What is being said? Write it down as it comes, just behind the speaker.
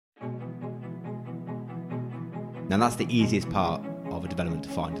Now that's the easiest part of a development to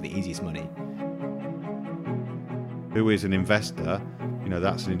find, the easiest money. Who is an investor?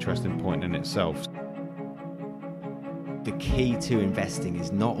 That's an interesting point in itself. The key to investing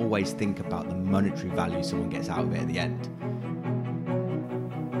is not always think about the monetary value someone gets out of it at the end.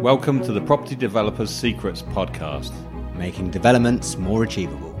 Welcome to the Property Developers Secrets podcast. Making developments more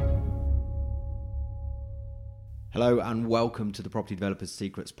achievable. Hello and welcome to the Property Developers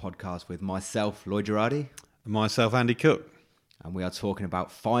Secrets podcast with myself, Lloyd Girardi. And myself, Andy Cook. And we are talking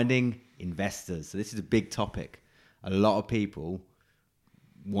about finding investors. So this is a big topic. A lot of people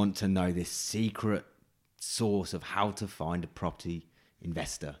want to know this secret source of how to find a property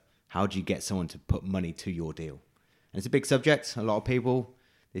investor. How do you get someone to put money to your deal? And it's a big subject. A lot of people,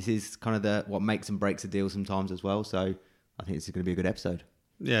 this is kind of what makes and breaks a deal sometimes as well. So I think this is going to be a good episode.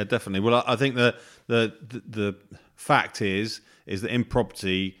 Yeah, definitely. Well, I think the fact is that in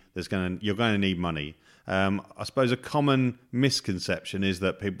property, you're going to need money. I suppose a common misconception is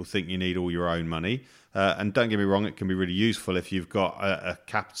that people think you need all your own money. And don't get me wrong, it can be really useful if you've got a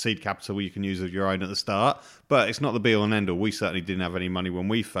seed capital you can use of your own at the start. But it's not the be all and end all. We certainly didn't have any money when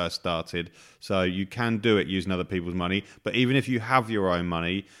we first started. So you can do it using other people's money. But even if you have your own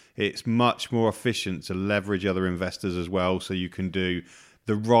money, it's much more efficient to leverage other investors as well. So you can do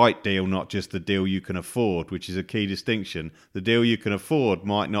the right deal, not just the deal you can afford, which is a key distinction. The deal you can afford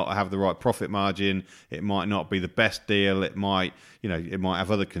might not have the right profit margin. It might not be the best deal. It might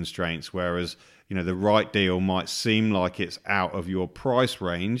have other constraints. Whereas, the right deal might seem like it's out of your price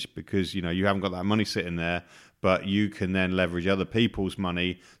range because, you haven't got that money sitting there, but you can then leverage other people's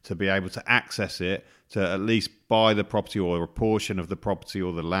money to be able to access it, to at least buy the property or a portion of the property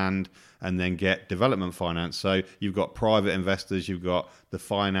or the land and then get development finance. So you've got private investors, you've got the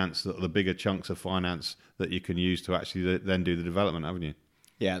finance, the bigger chunks of finance that you can use to actually then do the development, haven't you?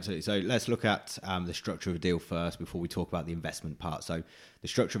 Yeah, absolutely. So let's look at the structure of a deal first before we talk about the investment part. So the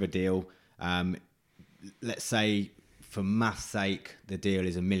structure of a deal, let's say for math's sake, the deal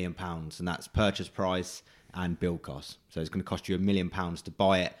is £1 million and that's purchase price and build costs. So it's going to cost you £1 million to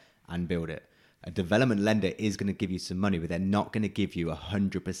buy it and build it. A development lender is going to give you some money, but they're not going to give you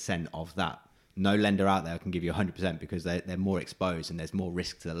 100% of that. No lender out there can give you 100% because they're more exposed and there's more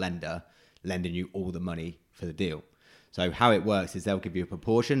risk to the lender lending you all the money for the deal. So how it works is they'll give you a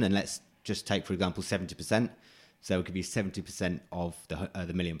proportion, and let's just take, for example, 70%. So they'll give you 70% of the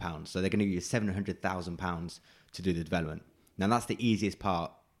 £1 million. So they're going to give you £700,000 to do the development. Now that's the easiest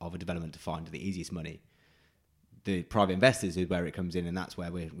part of a development to find, the easiest money. The private investors is where it comes in, and that's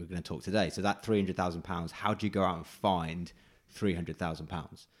where we're going to talk today. So that £300,000, how do you go out and find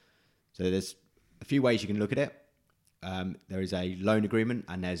 £300,000? So there's a few ways you can look at it. There is a loan agreement,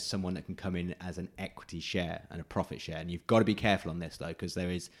 and there's someone that can come in as an equity share and a profit share. And you've got to be careful on this, though, because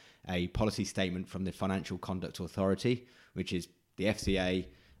there is a policy statement from the Financial Conduct Authority, which is the FCA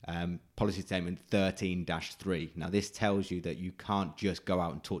policy statement 13-3. Now, this tells you that you can't just go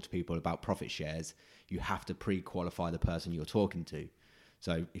out and talk to people about profit shares. You have to pre-qualify the person you're talking to.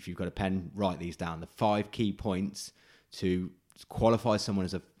 So if you've got a pen, write these down. The 5 key points to qualify someone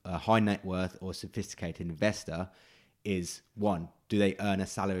as a high net worth or sophisticated investor is: 1, do they earn a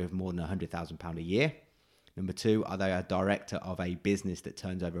salary of more than £100,000 a year? Number 2, are they a director of a business that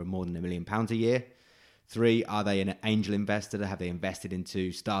turns over more than £1 million a year? 3, are they an angel investor? Have they invested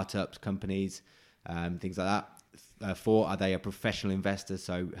into startups, companies, things like that? 4, are they a professional investor?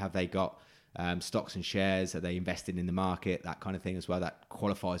 So have they got stocks and shares? Are they invested in the market? That kind of thing as well. That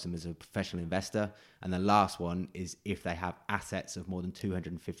qualifies them as a professional investor. And the last one is if they have assets of more than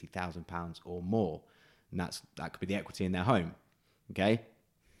 £250,000 or more. And that could be the equity in their home. Okay?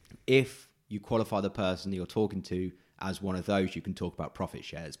 If you qualify the person you're talking to as one of those, you can talk about profit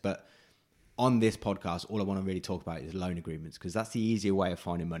shares. But on this podcast, all I want to really talk about is loan agreements, because that's the easier way of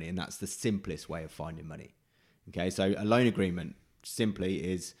finding money, and that's the simplest way of finding money. Okay? So a loan agreement simply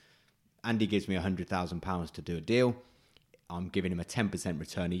is: Andy gives me £100,000 to do a deal. I'm giving him a 10%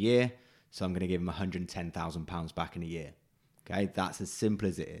 return a year, so I'm going to give him £110,000 back in a year. Okay, that's as simple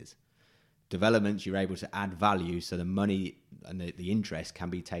as it is. Developments, you're able to add value, so the money and the interest can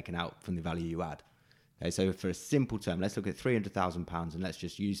be taken out from the value you add. Okay, so for a simple term, let's look at £300,000, and let's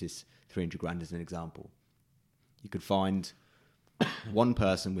just use this 300 grand as an example. You could find one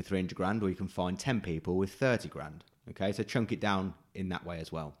person with 300 grand, or you can find 10 people with 30 grand. Okay, so chunk it down in that way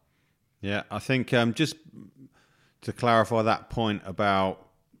as well. Yeah, I think just to clarify that point about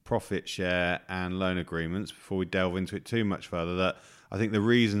profit share and loan agreements, before we delve into it too much further, that I think the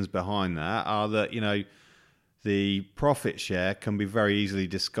reasons behind that are that, the profit share can be very easily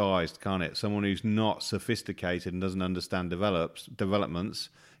disguised, can't it? Someone who's not sophisticated and doesn't understand developments,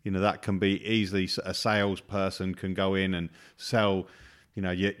 that can be easily, a salesperson can go in and sell,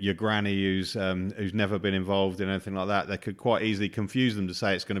 your granny who's never been involved in anything like that. They could quite easily confuse them to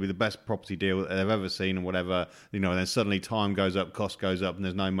say it's going to be the best property deal that they've ever seen and whatever, and then suddenly time goes up, cost goes up, and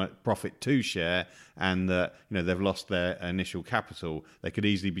there's no profit to share, and they've lost their initial capital. They could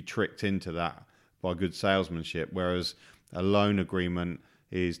easily be tricked into that by good salesmanship, whereas a loan agreement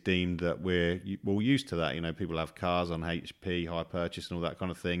is deemed that we're well used to that. People have cars on HP, hire purchase and all that kind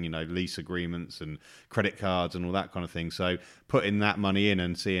of thing, lease agreements and credit cards and all that kind of thing. So putting that money in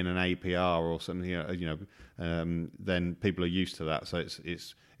and seeing an APR or something, then people are used to that. So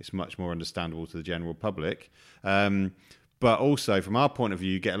it's much more understandable to the general public. But also from our point of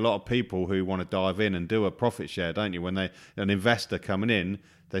view, you get a lot of people who want to dive in and do a profit share, don't you? When an investor coming in,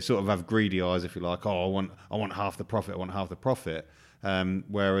 they sort of have greedy eyes, if you like. Oh, I want half the profit. I want half the profit.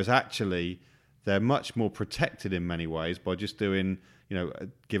 Whereas actually they're much more protected in many ways by just doing,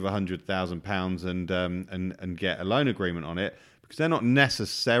 give £100,000 and get a loan agreement on it, because they're not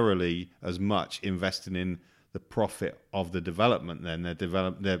necessarily as much investing in the profit of the development. Then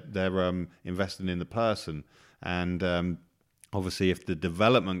they're investing in the person, and obviously if the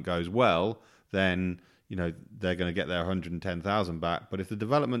development goes well, then they're going to get their 110,000 back. But if the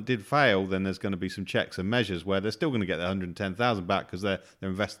development did fail, then there's going to be some checks and measures where they're still going to get their 110,000 back, because they're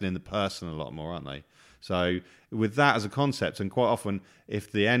investing in the person a lot more, aren't they? So with that as a concept, and quite often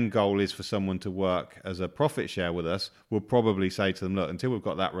if the end goal is for someone to work as a profit share with us, we'll probably say to them, look, until we've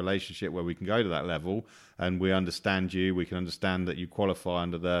got that relationship where we can go to that level and we understand you, we can understand that you qualify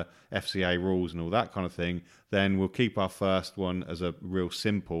under the FCA rules and all that kind of thing, then we'll keep our first one as a real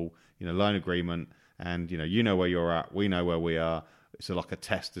simple, loan agreement. And you know where you're at, we know where we are. It's like a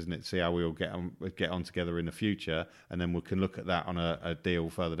test, isn't it? See how we all get on together in the future, and then we can look at that on a deal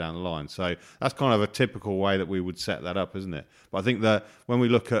further down the line. So that's kind of a typical way that we would set that up, isn't it? But I think that when we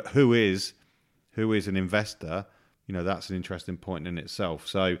look at who is an investor, that's an interesting point in itself.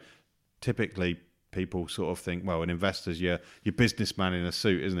 So typically people sort of think, well, an investor's your businessman in a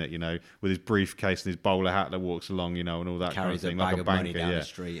suit, isn't it? With his briefcase and his bowler hat that walks along, and all that kind of thing, like a banker, money down the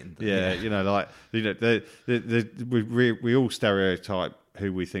street. And we all stereotype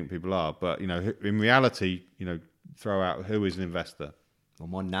who we think people are, but in reality, throw out who is an investor. Well,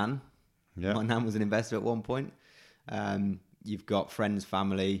 my nan was an investor at one point. You've got friends,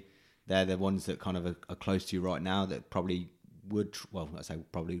 family. They're the ones that kind of are close to you right now that probably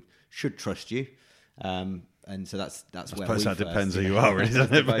probably should trust you. And so that's where I suppose that depends who you are, really,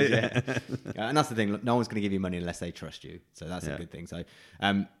 doesn't it? Suppose, yeah. And that's the thing. No one's going to give you money unless they trust you. So that's a good thing. So,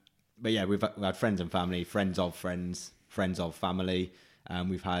 but yeah, we've had friends and family, friends of friends, friends of family.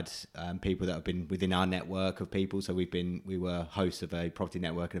 We've had people that have been within our network of people. So we were hosts of a property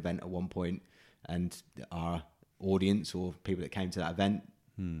networking event at one point, and our audience or people that came to that event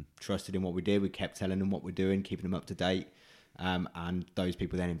trusted in what we did. We kept telling them what we're doing, keeping them up to date. And those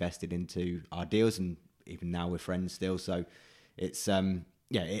people then invested into our deals, and even now we're friends still. So it's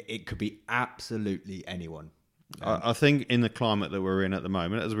it could be absolutely anyone. I think in the climate that we're in at the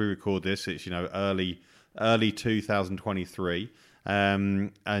moment, as we record this, it's early 2023,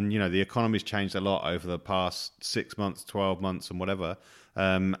 and the economy's changed a lot over the past 6 months, 12 months, and whatever.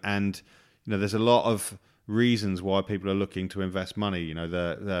 And there's a lot of reasons why people are looking to invest money.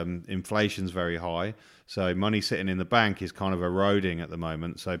 The inflation's very high, so money sitting in the bank is kind of eroding at the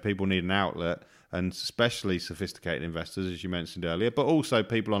moment. So people need an outlet, and especially sophisticated investors, as you mentioned earlier, but also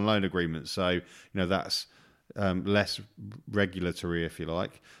people on loan agreements. So that's less regulatory, if you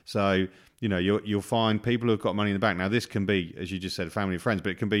like. So you'll find people who've got money in the bank. Now this can be, as you just said, family and friends,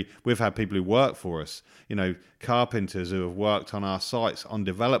 but it can be, we've had people who work for us, carpenters who have worked on our sites on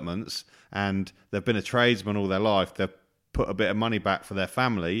developments, and they've been a tradesman all their life. They've put a bit of money back for their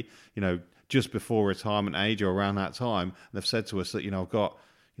family, just before retirement age or around that time. And they've said to us that, I've got,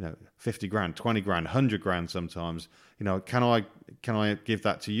 50 grand, 20 grand, 100 grand sometimes, can I give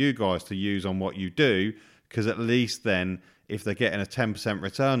that to you guys to use on what you do? Because at least then, if they're getting a 10%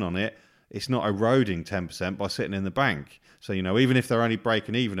 return on it, it's not eroding 10% by sitting in the bank. So, even if they're only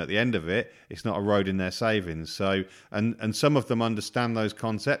breaking even at the end of it, it's not eroding their savings. So, and some of them understand those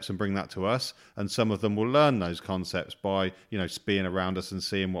concepts and bring that to us, and some of them will learn those concepts by, being around us and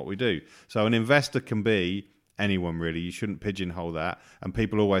seeing what we do. So an investor can be anyone, really. You shouldn't pigeonhole that. And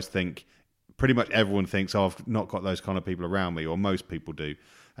people always think, pretty much everyone thinks, oh, I've not got those kind of people around me, or most people do.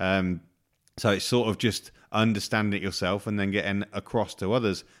 So it's sort of just understanding it yourself and then getting across to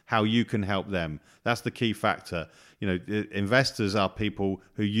others how you can help them. That's the key factor. Investors are people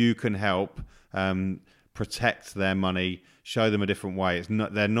who you can help protect their money, show them a different way.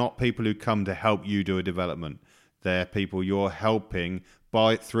 They're not people who come to help you do a development. they're people you're helping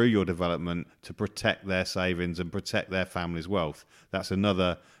through your development to protect their savings and protect their family's wealth. That's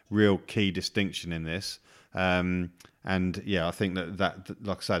another real key distinction in this. And yeah, I think that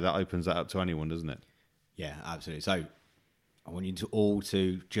like I say, that opens that up to anyone, doesn't it? Yeah, absolutely. So I want you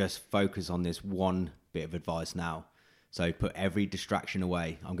to just focus on this one bit of advice now. So put every distraction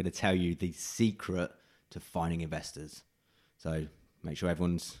away. I'm going to tell you the secret to finding investors. So make sure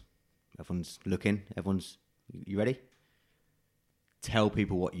everyone's looking. You ready? Tell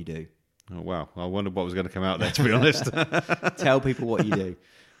people what you do. Oh, wow. I wondered what was going to come out there, to be honest. Tell people what you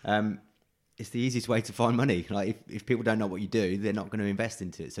do. It's the easiest way to find money. Like if people don't know what you do, they're not going to invest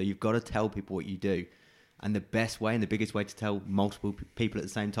into it. So you've got to tell people what you do. And the best way and the biggest way to tell multiple people at the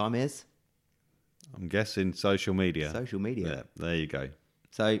same time is? I'm guessing social media. Social media. Yeah, there you go.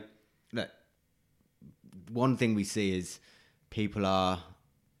 So, look, one thing we see is people are,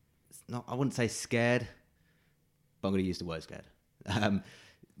 I wouldn't say scared, but I'm going to use the word scared.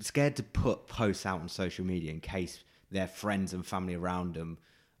 Scared to put posts out on social media in case their friends and family around them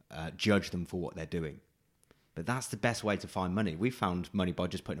judge them for what they're doing. But that's the best way to find money. We found money by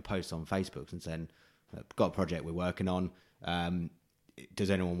just putting a post on Facebook and saying, got a project we're working on. Does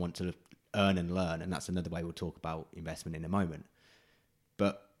anyone want to earn and learn? And that's another way we'll talk about investment in a moment.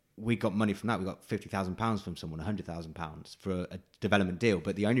 But we got money from that. We got £50,000 from someone, £100,000 for a development deal.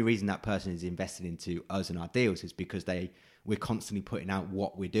 But the only reason that person is invested into us and our deals is because we're constantly putting out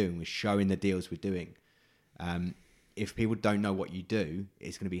what we're doing. We're showing the deals we're doing. If people don't know what you do,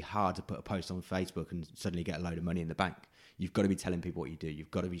 it's going to be hard to put a post on Facebook and suddenly get a load of money in the bank. You've got to be telling people what you do.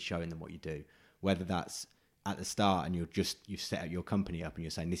 You've got to be showing them what you do. Whether that's at the start and you've set your company up and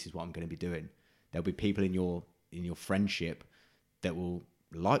you're saying, this is what I'm going to be doing. There'll be people in your friendship that will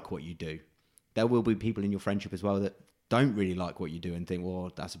like what you do. There will be people in your friendship as well that don't really like what you do and think,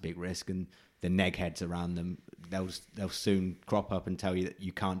 well, that's a big risk. And the neg heads around them, they'll soon crop up and tell you that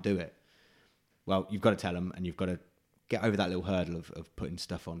you can't do it. Well, you've got to tell them, and you've got to get over that little hurdle of putting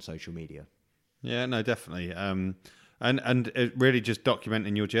stuff on social media. Yeah, no, definitely. And it really just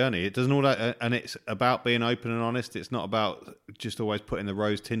documenting your journey. It doesn't all that, and it's about being open and honest. It's not about just always putting the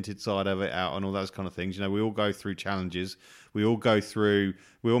rose tinted side of it out and all those kind of things. You know, we all go through challenges. We all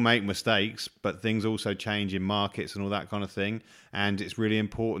make mistakes, but things also change in markets and all that kind of thing. And it's really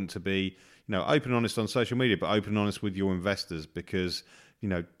important to be, open and honest on social media, but open and honest with your investors, because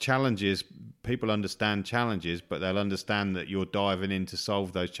challenges, people understand challenges, but they'll understand that you're diving in to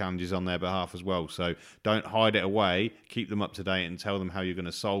solve those challenges on their behalf as well. So don't hide it away, keep them up to date and tell them how you're going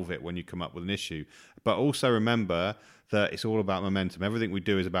to solve it when you come up with an issue. But also remember that it's all about momentum. Everything we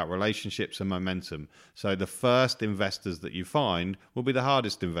do is about relationships and momentum. So the first investors that you find will be the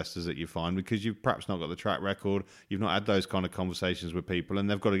hardest investors that you find, because you've perhaps not got the track record, you've not had those kind of conversations with people, and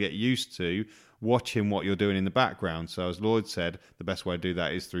they've got to get used to watching what you're doing in the background. So as Lloyd said, the best way to do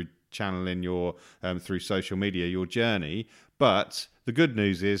that is through channeling your through social media, your journey. But the good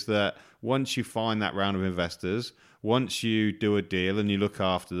news is that once you find that round of investors, once you do a deal and you look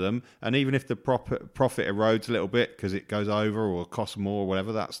after them, and even if the profit erodes a little bit because it goes over or costs more or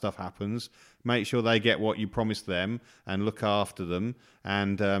whatever, that stuff happens, make sure they get what you promised them and look after them.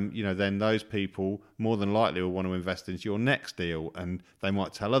 And, then those people more than likely will want to invest into your next deal, and they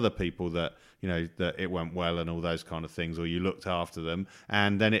might tell other people that, that it went well and all those kind of things, or you looked after them,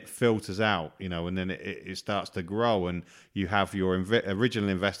 and then it filters out, and then it starts to grow, and you have your original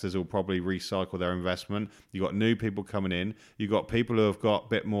investors will probably recycle their investment. You've got new people coming in. You've got people who have got a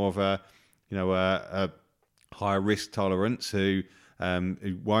bit more of a higher risk tolerance who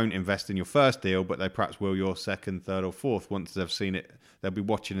won't invest in your first deal, but they perhaps will your second, third, or fourth. Once they've seen it, they'll be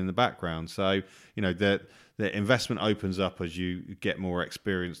watching in the background. So, the investment opens up as you get more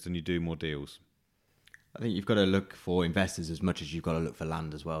experienced and you do more deals. I think you've got to look for investors as much as you've got to look for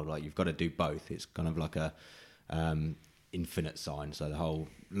land as well. Like, you've got to do both. It's kind of like a infinite sign. So the whole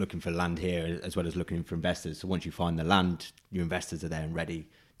looking for land here as well as looking for investors. So once you find the land, your investors are there and ready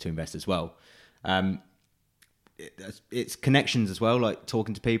to invest as well. It's connections as well, like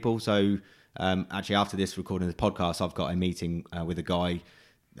talking to people. So actually after this recording of the podcast, I've got a meeting with a guy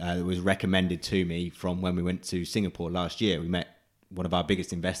that was recommended to me from when we went to Singapore last year. We met one of our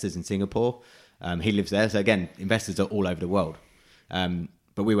biggest investors in Singapore. He lives there. So again, investors are all over the world.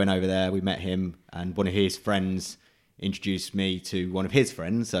 But we went over there, we met him, and one of his friends introduced me to one of his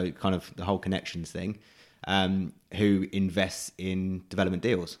friends. So kind of the whole connections thing, who invests in development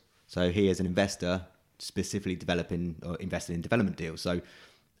deals. So he is an investor specifically developing or investing in development deals. So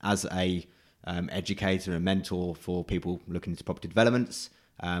as a educator and mentor for people looking into property developments,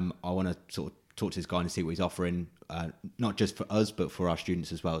 I want to sort of talk to this guy and see what he's offering, not just for us, but for our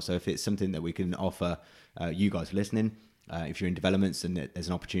students as well. So if it's something that we can offer you guys listening, if you're in developments and there's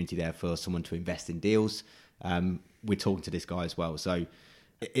an opportunity there for someone to invest in deals, we're talking to this guy as well. So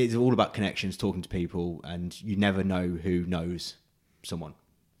it's all about connections, talking to people, and you never know who knows someone.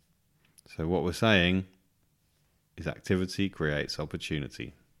 So what we're saying is activity creates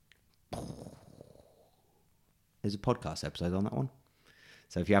opportunity. There's a podcast episode on that one.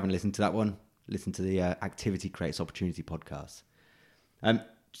 So if you haven't listened to that one, listen to the Activity Creates Opportunity podcast.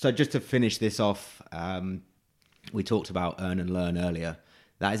 So just to finish this off, we talked about earn and learn earlier.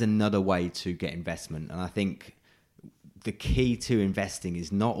 That is another way to get investment. And I think the key to investing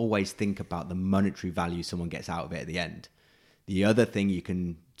is not always think about the monetary value someone gets out of it at the end. The other thing you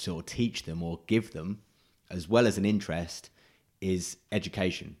can sort of teach them or give them, as well as an interest, is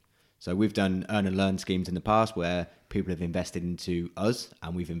education. So we've done earn and learn schemes in the past where people have invested into us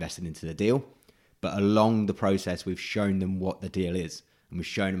and we've invested into the deal. But along the process, we've shown them what the deal is, and we've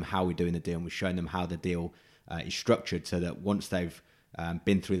shown them how we're doing the deal, and we've shown them how the deal is structured, so that once they've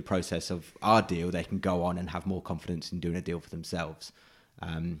been through the process of our deal, they can go on and have more confidence in doing a deal for themselves.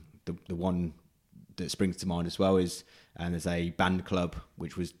 The one that springs to mind as well is there's a band club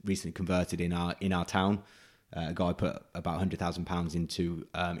which was recently converted in our town. A guy put about £100,000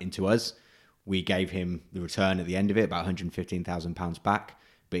 into us. We gave him the return at the end of it, about £115,000 back.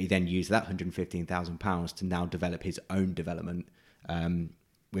 But he then used that £115,000 to now develop his own development,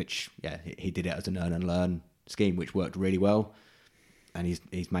 which he did it as an earn and learn scheme, which worked really well. And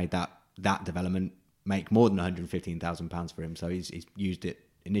he's made that development make more than £115,000 for him. So he's used it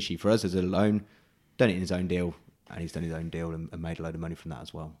initially for us as a loan, done it in his own deal, and he's done his own deal and made a load of money from that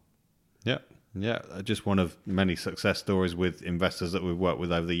as well. Yeah, just one of many success stories with investors that we've worked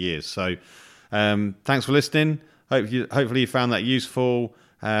with over the years. So thanks for listening. Hopefully you found that useful.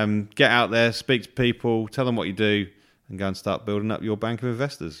 Get out there, speak to people, tell them what you do, and go and start building up your bank of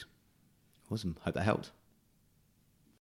investors. Awesome. Hope that helped.